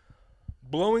fans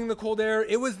blowing the cold air.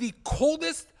 It was the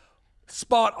coldest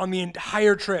spot on the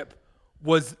entire trip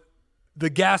was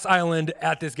the gas island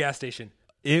at this gas station.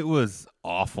 It was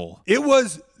awful. It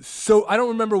was so, I don't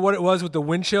remember what it was with the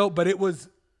wind chill, but it was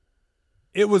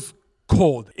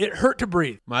cold. It hurt to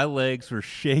breathe. My legs were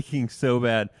shaking so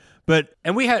bad.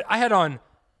 And I had on,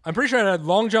 I'm pretty sure I had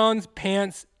long johns,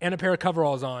 pants, and a pair of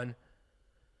coveralls on.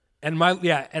 And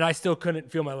I still couldn't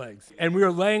feel my legs. And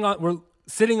we're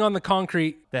sitting on the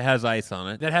concrete. That has ice on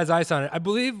it. I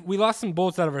believe we lost some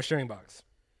bolts out of our steering box.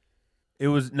 It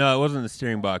wasn't the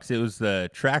steering box. It was the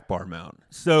track bar mount.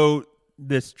 So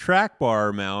this track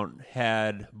bar mount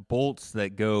had bolts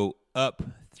that go up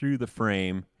through the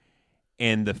frame,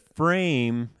 and the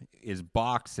frame is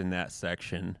boxed in that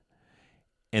section.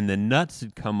 and the nuts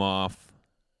had come off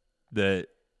the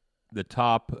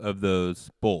top of those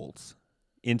bolts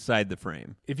inside the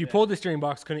frame. If you pulled the steering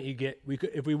box, couldn't you get?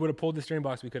 If we would have pulled the steering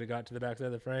box, we could have got to the backside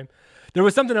of the frame. There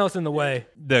was something else in the way.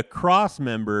 The cross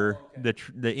member,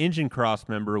 the engine cross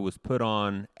member, was put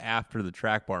on after the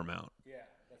track bar mount. Yeah.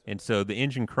 And so the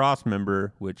engine cross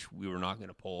member, which we were not going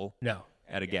to pull,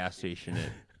 at a gas station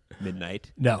at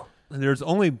midnight. No, there's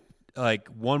only like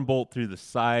one bolt through the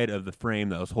side of the frame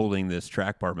that was holding this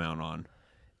track bar mount on,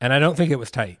 and I don't think it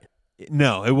was tight.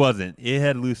 No, it wasn't. It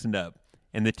had loosened up.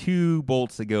 And the 2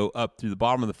 bolts that go up through the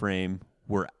bottom of the frame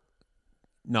were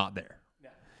not there. No.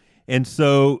 And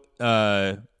so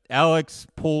Alex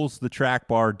pulls the track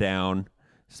bar down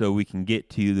so we can get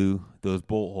to those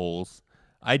bolt holes.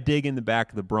 I dig in the back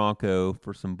of the Bronco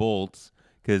for some bolts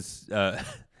because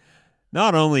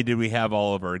not only did we have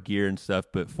all of our gear and stuff,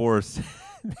 but Forrest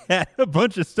had a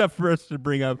bunch of stuff for us to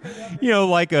bring up,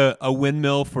 like a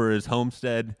windmill for his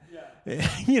homestead.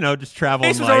 Yeah. Just traveling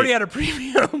light. Ace was already at a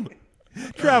premium.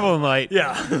 Traveling light.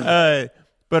 Yeah.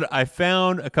 But I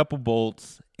found a couple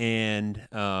bolts, and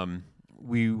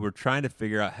we were trying to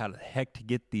figure out how the heck to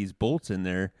get these bolts in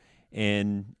there.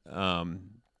 And I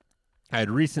had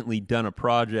recently done a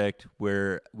project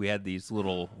where we had these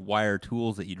little wire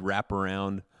tools that you'd wrap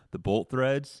around the bolt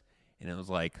threads, and it was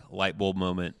like a light bulb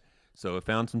moment. So I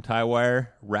found some tie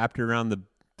wire, wrapped it around the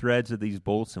threads of these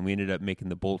bolts, and we ended up making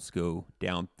the bolts go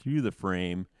down through the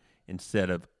frame instead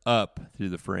of up through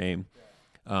the frame.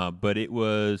 But it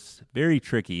was very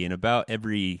tricky, and about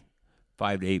every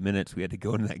 5 to 8 minutes we had to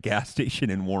go into that gas station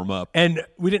and warm up. And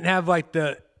we didn't have like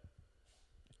the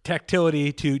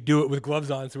tactility to do it with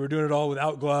gloves on, so we were doing it all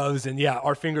without gloves, and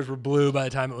our fingers were blue by the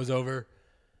time it was over.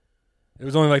 It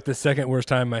was only like the second worst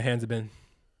time my hands have been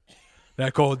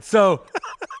that cold. So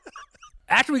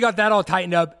after we got that all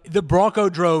tightened up, the Bronco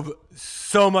drove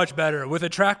so much better. With a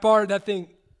track bar, that thing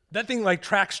like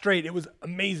tracked straight. It was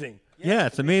amazing. Yeah,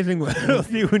 it's amazing what it'll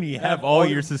do when you have all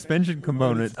your suspension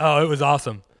components. Oh, it was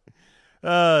awesome.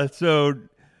 I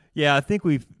think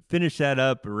we finished that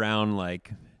up around like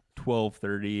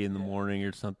 12:30 in the morning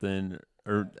or something.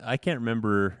 Or I can't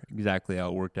remember exactly how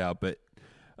it worked out, but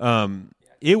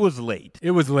it was late.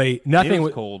 It was late. Nothing it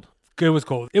was cold. It was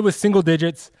cold. It was single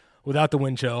digits without the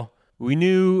wind chill. We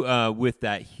knew with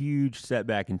that huge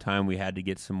setback in time, we had to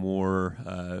get some more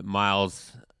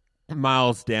miles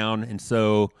down, and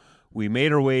so we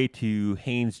made our way to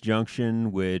Haynes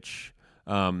Junction, which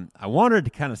I wanted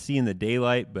to kind of see in the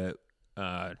daylight, but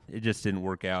it just didn't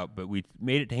work out. But we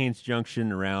made it to Haynes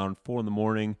Junction around 4 in the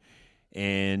morning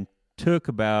and took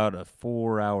about a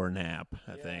 4-hour nap,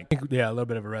 I think. Yeah, a little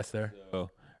bit of a rest there.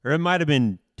 Or it might have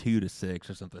been 2 to 6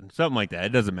 or something like that. It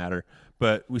doesn't matter.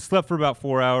 But we slept for about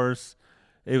 4 hours.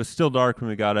 It was still dark when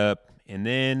we got up, and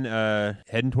then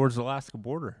heading towards the Alaska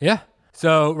border. Yeah.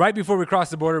 So right before we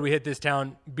crossed the border, we hit this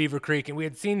town, Beaver Creek, and we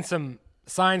had seen some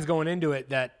signs going into it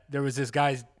that there was this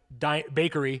guy's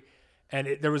bakery,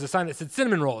 and there was a sign that said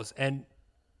cinnamon rolls. And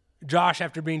Josh,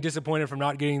 after being disappointed from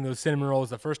not getting those cinnamon rolls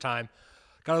the first time,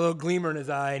 got a little gleamer in his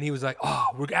eye, and he was like, oh,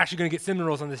 we're actually going to get cinnamon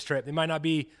rolls on this trip. They might not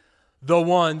be the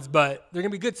ones, but they're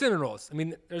going to be good cinnamon rolls. I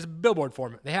mean, there's a billboard for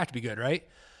them. They have to be good, right?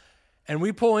 And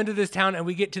we pull into this town, and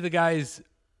we get to the guy's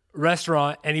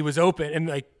restaurant, and he was open, and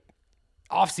like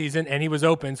off season, and he was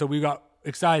open, so we got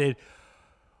excited.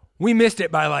 We missed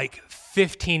it by like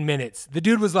 15 minutes. The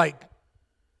dude was like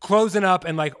closing up,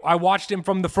 and like I watched him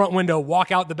from the front window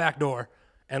walk out the back door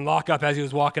and lock up as he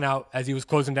was walking out, as he was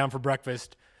closing down for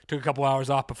breakfast. Took a couple hours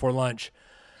off before lunch.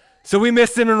 So we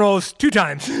missed cinnamon rolls 2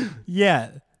 times.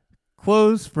 Yeah.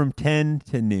 Close from 10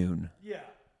 to noon. Yeah.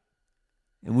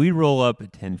 And we roll up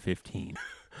at 10:15.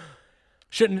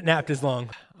 Shouldn't have napped as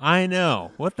long. I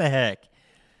know. What the heck?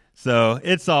 So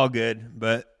it's all good.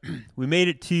 But we made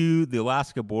it to the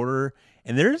Alaska border,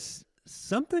 and there's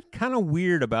something kind of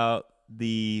weird about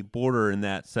the border in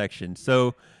that section.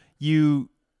 So you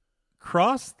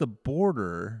cross the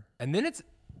border. And then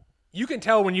you can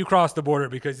tell when you cross the border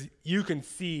because you can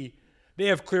see they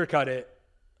have clear cut it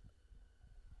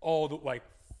like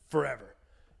forever.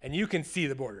 And you can see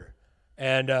the border.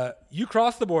 And you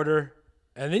cross the border,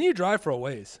 and then you drive for a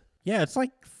ways. Yeah, it's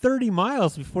like 30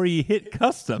 miles before you hit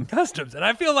customs. And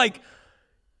I feel like,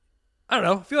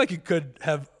 you could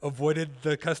have avoided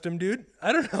the custom dude.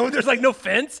 I don't know. There's like no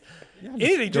fence. Yeah,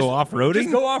 anything. Just go off-roading?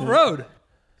 Just go off-road.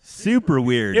 Super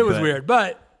weird. It was weird.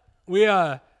 But we,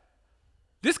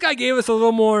 this guy gave us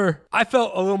I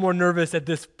felt a little more nervous at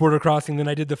this border crossing than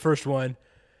I did the first one.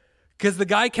 Because the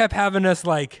guy kept having us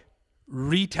like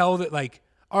retell that like,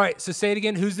 all right, so say it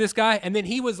again. Who's this guy? And then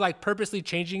he was like purposely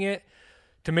changing it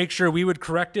to make sure we would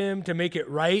correct him to make it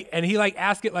right. And he like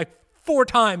asked it like 4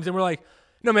 times. And we're like,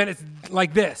 no, man, it's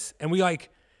like this. And he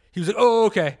was like, oh,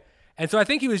 okay. And so I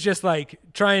think he was just like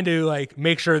trying to like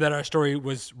make sure that our story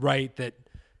was right, that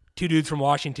 2 dudes from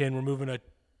Washington were moving a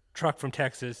truck from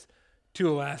Texas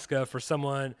to Alaska for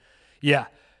someone. Yeah.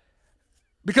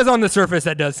 Because on the surface,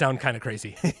 that does sound kind of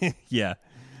crazy. Yeah.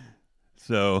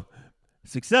 So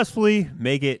successfully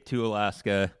make it to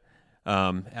Alaska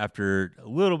after a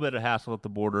little bit of hassle at the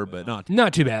border, but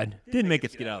not too bad. Didn't make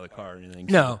us get out of the car or anything.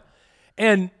 No.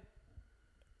 And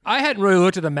I hadn't really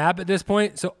looked at the map at this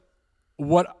point. So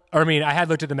I had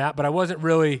looked at the map, but I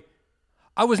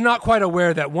was not quite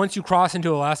aware that once you cross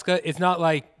into Alaska, it's not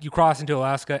like you cross into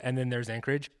Alaska and then there's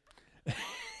Anchorage.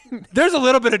 There's a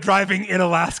little bit of driving in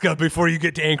Alaska before you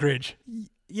get to Anchorage.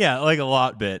 Yeah, like a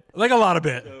lot bit.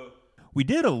 So, we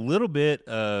did a little bit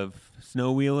of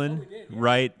snow wheeling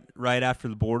right after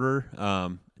the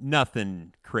border.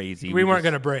 Nothing crazy. We weren't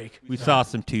going to break. We saw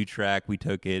some 2-track. We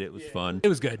took it. It was fun. It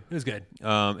was good.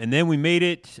 And then we made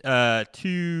it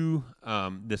to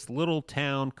this little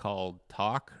town called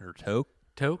Toke.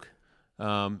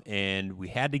 And we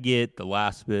had to get the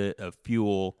last bit of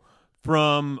fuel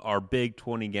from our big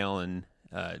 20-gallon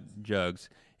jugs.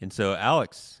 And so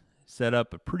Alex set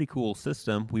up a pretty cool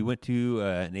system. We went to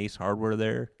an Ace Hardware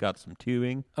there, got some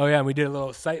tubing. Oh, yeah, and we did a little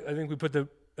I think we put the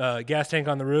gas tank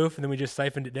on the roof, and then we just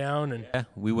siphoned it down. And yeah,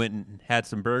 we went and had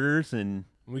some burgers, and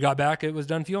when we got back, it was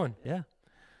done fueling. Yeah.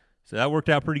 So that worked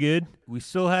out pretty good. We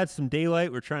still had some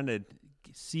daylight. We're trying to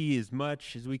see as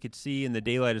much as we could see in the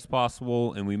daylight as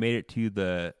possible, and we made it to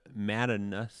the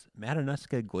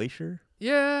Matanuska Glacier.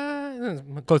 Yeah,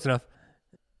 close enough.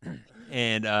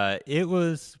 And it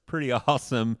was pretty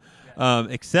awesome,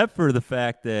 except for the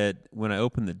fact that when I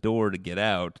opened the door to get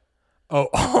out,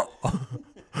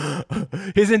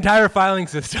 his entire filing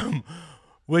system,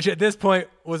 which at this point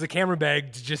was a camera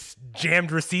bag, just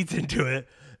jammed receipts into it,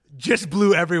 just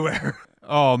blew everywhere.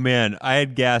 Oh, man, I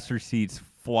had gas receipts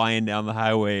flying down the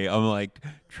highway. I'm like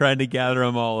trying to gather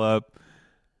them all up.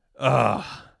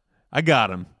 I got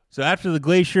them. So after the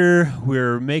glacier,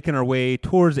 we're making our way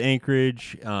towards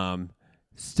Anchorage,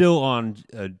 still on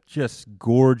a just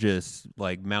gorgeous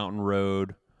like mountain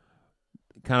road,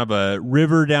 kind of a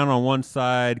river down on one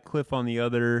side, cliff on the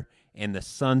other, and the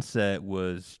sunset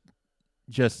was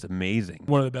just amazing.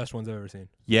 One of the best ones I've ever seen.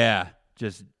 Yeah,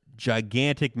 just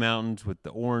gigantic mountains with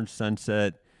the orange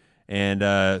sunset. And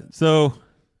so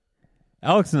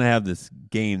Alex and I have this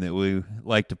game that we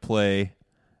like to play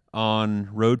on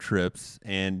road trips,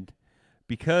 and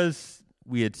because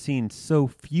we had seen so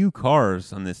few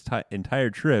cars on this entire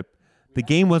trip, the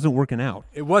game wasn't working out.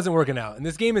 It wasn't working out. And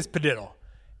this game is padiddle.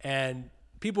 And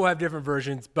people have different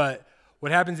versions, but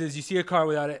what happens is you see a car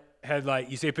without a headlight,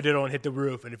 you say padiddle and hit the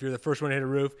roof, and if you're the first one to hit a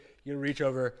roof, you're going to reach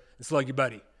over and slug your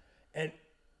buddy. And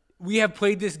we have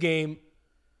played this game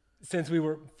since we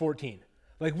were 14.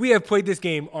 Like, we have played this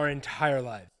game our entire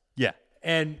lives. Yeah.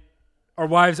 And our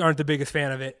wives aren't the biggest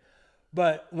fan of it.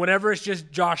 But whenever it's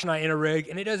just Josh and I in a rig,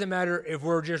 and it doesn't matter if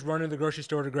we're just running to the grocery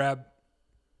store to grab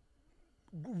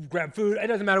food, it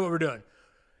doesn't matter what we're doing.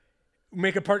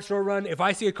 Make a parts store run. If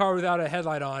I see a car without a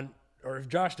headlight on, or if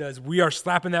Josh does, we are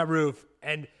slapping that roof.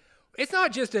 And it's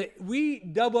not just we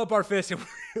double up our fists and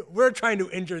we're trying to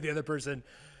injure the other person.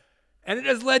 And it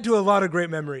has led to a lot of great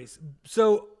memories.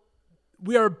 So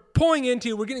we are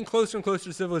we're getting closer and closer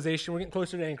to civilization. We're getting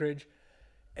closer to Anchorage.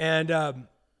 And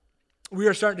we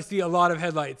are starting to see a lot of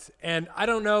headlights. And I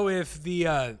don't know if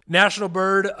the national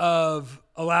bird of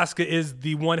Alaska is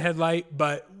the one headlight,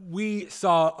 but we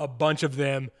saw a bunch of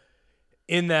them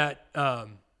in that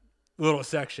little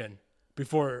section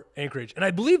before Anchorage. And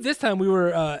I believe this time we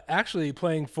were actually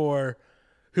playing for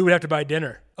who would have to buy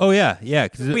dinner. Oh, yeah. Yeah.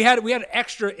 We had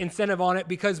extra incentive on it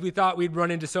because we thought we'd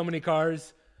run into so many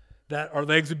cars that our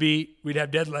legs would we'd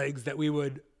have dead legs that we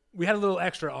had a little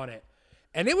extra on it.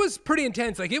 And it was pretty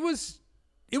intense. Like, it was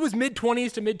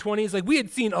mid-20s to mid-20s. Like, we had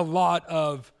seen a lot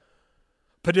of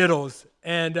padiddles.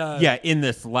 And in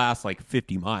this last,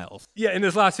 50 miles. Yeah, in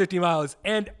this last 50 miles.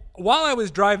 And while I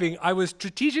was driving, I was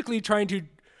strategically trying to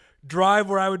drive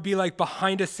where I would be,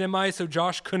 behind a semi so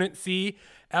Josh couldn't see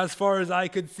as far as I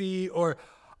could see.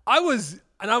 I was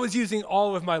using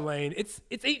all of my lane. It's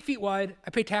 8 feet wide. I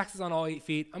pay taxes on all 8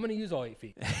 feet. I'm going to use all 8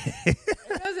 feet.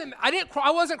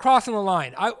 I wasn't crossing the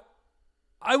line.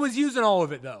 I was using all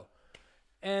of it, though.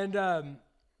 And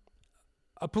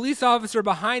a police officer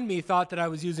behind me thought that I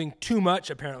was using too much,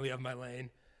 apparently, of my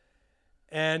lane.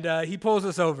 And he pulls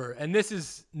us over. And this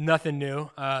is nothing new.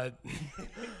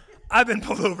 I've been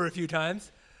pulled over a few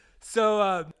times.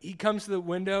 So he comes to the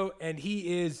window, and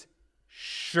he is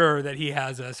sure that he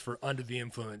has us for under the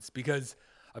influence. Because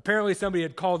apparently somebody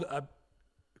had called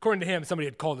according to him, somebody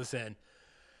had called us in.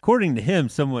 According to him,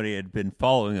 somebody had been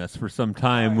following us for some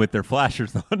time with their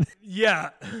flashers on.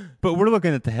 Yeah. But we're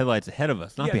looking at the headlights ahead of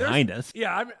us, not behind us.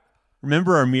 Yeah.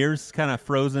 Remember our mirrors kind of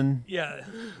frozen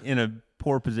in a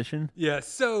poor position? Yeah.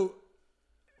 So,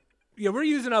 yeah, we're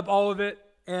using up all of it.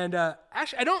 And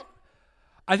actually,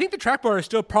 I think the track bar is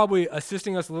still probably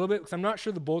assisting us a little bit because I'm not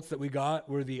sure the bolts that we got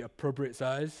were the appropriate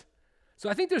size. So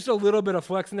I think there's still a little bit of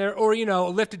flex in there. Or, a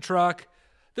lifted truck.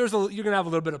 You're going to have a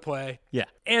little bit of play. Yeah.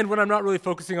 And when I'm not really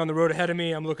focusing on the road ahead of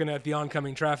me, I'm looking at the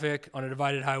oncoming traffic on a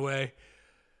divided highway.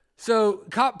 So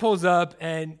cop pulls up,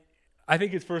 and I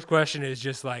think his first question is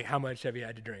just like, how much have you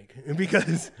had to drink?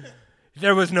 Because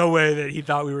there was no way that he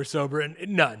thought we were sober, and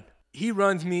none. He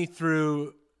runs me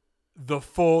through the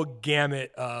full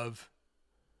gamut of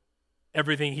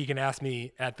everything he can ask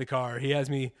me at the car. He has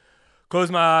me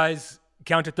close my eyes,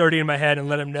 count to 30 in my head, and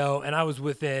let him know. And I was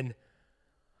within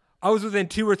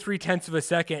 2 or 3 tenths of a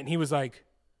second, and he was like,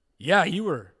 yeah, you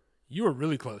were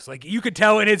really close. Like, you could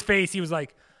tell in his face, he was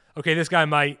like, okay, this guy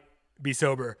might be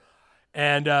sober.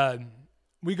 And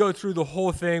we go through the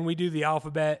whole thing. We do the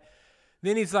alphabet.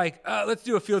 Then he's like, let's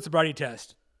do a field sobriety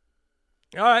test.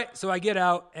 All right, so I get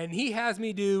out, and he has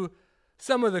me do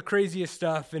some of the craziest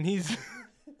stuff, and he's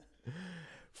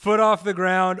foot off the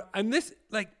ground. And this,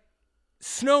 like,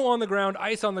 snow on the ground,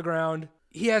 ice on the ground.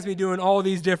 He has me doing all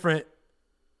these different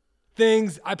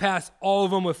things. I passed all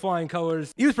of them with flying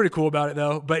colors. He was pretty cool about it,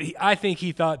 though, but I think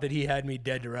he thought that he had me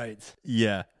dead to rights.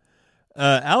 Yeah.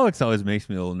 Alex always makes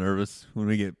me a little nervous when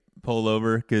we get pulled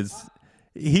over because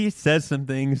he says some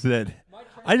things that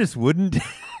I just wouldn't.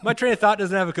 My train of thought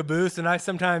doesn't have a caboose, and I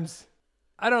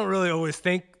don't really always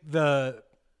think the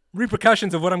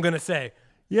repercussions of what I'm going to say.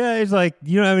 Yeah, he's like,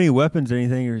 you don't have any weapons or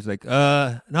anything? Or he's like,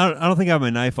 no, I don't think I have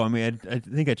my knife on me. I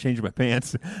think I changed my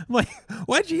pants. I'm like,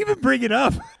 why'd you even bring it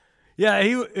up?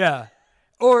 Yeah.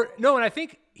 Or, no, and I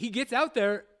think he gets out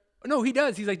there. No, he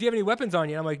does. He's like, do you have any weapons on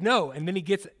you? And I'm like, no. And then we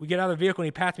get out of the vehicle, and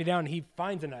he pats me down, and he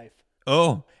finds a knife.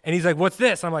 Oh. And he's like, what's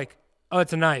this? I'm like, oh,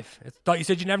 it's a knife. I thought you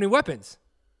said you didn't have any weapons.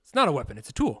 It's not a weapon. It's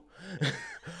a tool.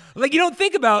 Like, you don't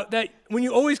think about that when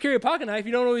you always carry a pocket knife.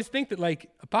 You don't always think that, like,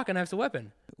 a pocket knife's a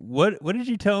weapon. What did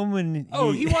you tell him when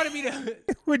he wanted me to...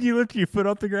 when you lift your foot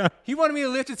off the ground? He wanted me to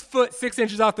lift his foot 6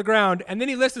 inches off the ground, and then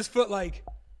he lifts his foot, like,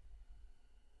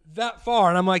 that far.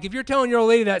 And I'm like, if you're telling your old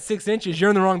lady that 6 inches, you're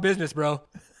in the wrong business, bro.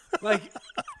 Like,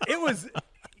 he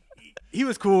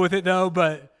was cool with it, though,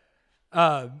 but...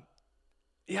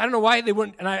 I don't know why they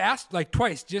wouldn't, and I asked like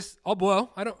twice, I'll blow.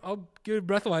 I'll give a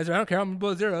breathalyzer. I don't care. I'm going to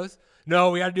blow zeros.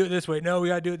 No, we got to do it this way. No, we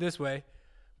got to do it this way.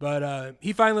 But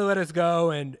he finally let us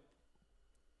go, and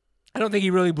I don't think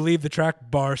he really believed the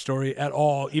track bar story at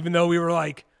all, even though we were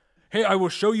like, hey, I will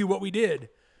show you what we did.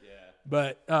 Yeah.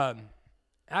 But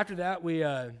after that, we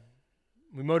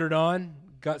motored on,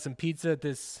 got some pizza at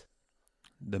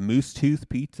the Moose Tooth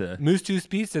Pizza.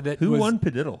 Who won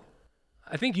Padiddle?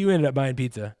 I think you ended up buying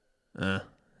pizza.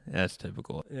 That's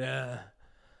typical. Yeah.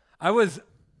 I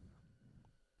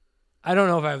don't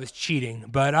know if I was cheating,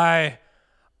 but I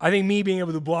think me being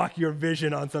able to block your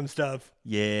vision on some stuff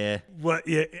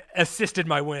assisted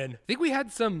my win. I think we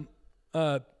had some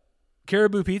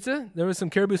caribou pizza. There was some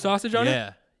caribou sausage on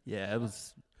it. Yeah, it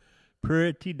was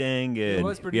pretty dang good. It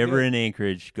was pretty if you're ever good. in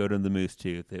Anchorage, go to the Moose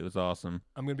Tooth. It was awesome.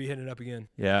 I'm going to be hitting it up again.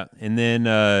 Yeah, and then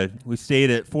we stayed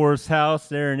at Forrest's house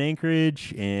there in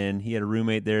Anchorage, and he had a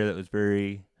roommate there that was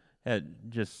very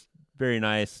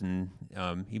nice, and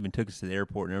even took us to the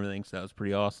airport and everything, so that was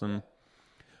pretty awesome.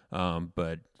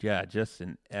 But yeah, just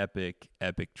an epic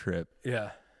trip.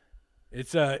 Yeah,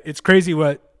 it's crazy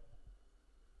what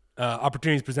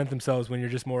opportunities present themselves when you're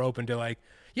just more open to like,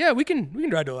 yeah, we can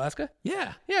drive to Alaska.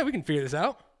 Yeah, we can figure this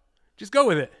out. Just go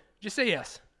with it. Just say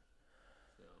yes.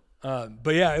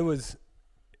 But yeah, it was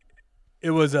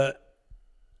a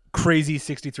crazy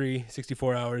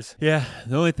 64 hours. Yeah,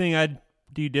 the only thing I'd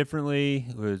do differently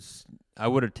was I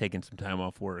would have taken some time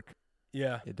off work.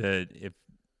 Yeah. If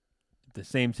the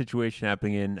same situation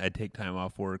happening again, I'd take time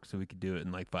off work so we could do it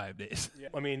in like 5 days. Yeah.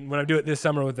 I mean, when I do it this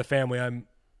summer with the family, I'll be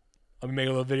making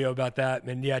a little video about that.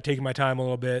 And yeah, taking my time a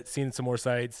little bit, seeing some more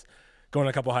sites, going on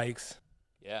a couple hikes.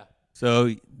 Yeah.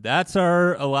 So that's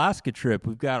our Alaska trip.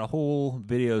 We've got a whole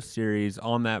video series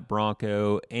on that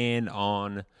Bronco and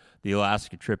on the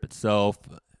Alaska trip itself.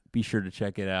 Be sure to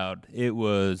check it out. It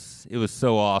was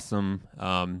so awesome.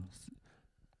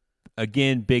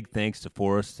 Again, big thanks to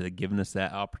Forrest for giving us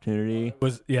that opportunity.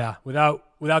 Without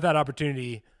that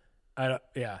opportunity,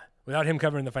 without him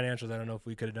covering the financials, I don't know if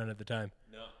we could have done it at the time.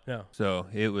 No. So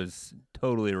it was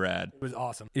totally rad. It was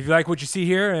awesome. If you like what you see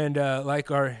here and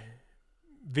like our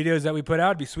videos that we put out,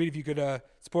 it'd be sweet if you could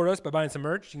support us by buying some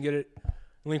merch. You can get it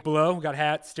Link below. We got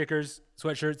hats, stickers,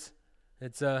 sweatshirts.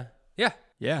 It's yeah.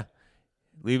 Yeah.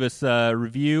 Leave us a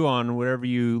review on wherever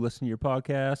you listen to your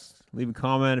podcast. Leave a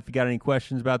comment if you got any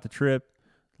questions about the trip.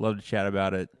 Love to chat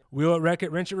about it. Wheel it, wreck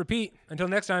it, wrench it, repeat. Until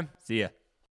next time. See ya.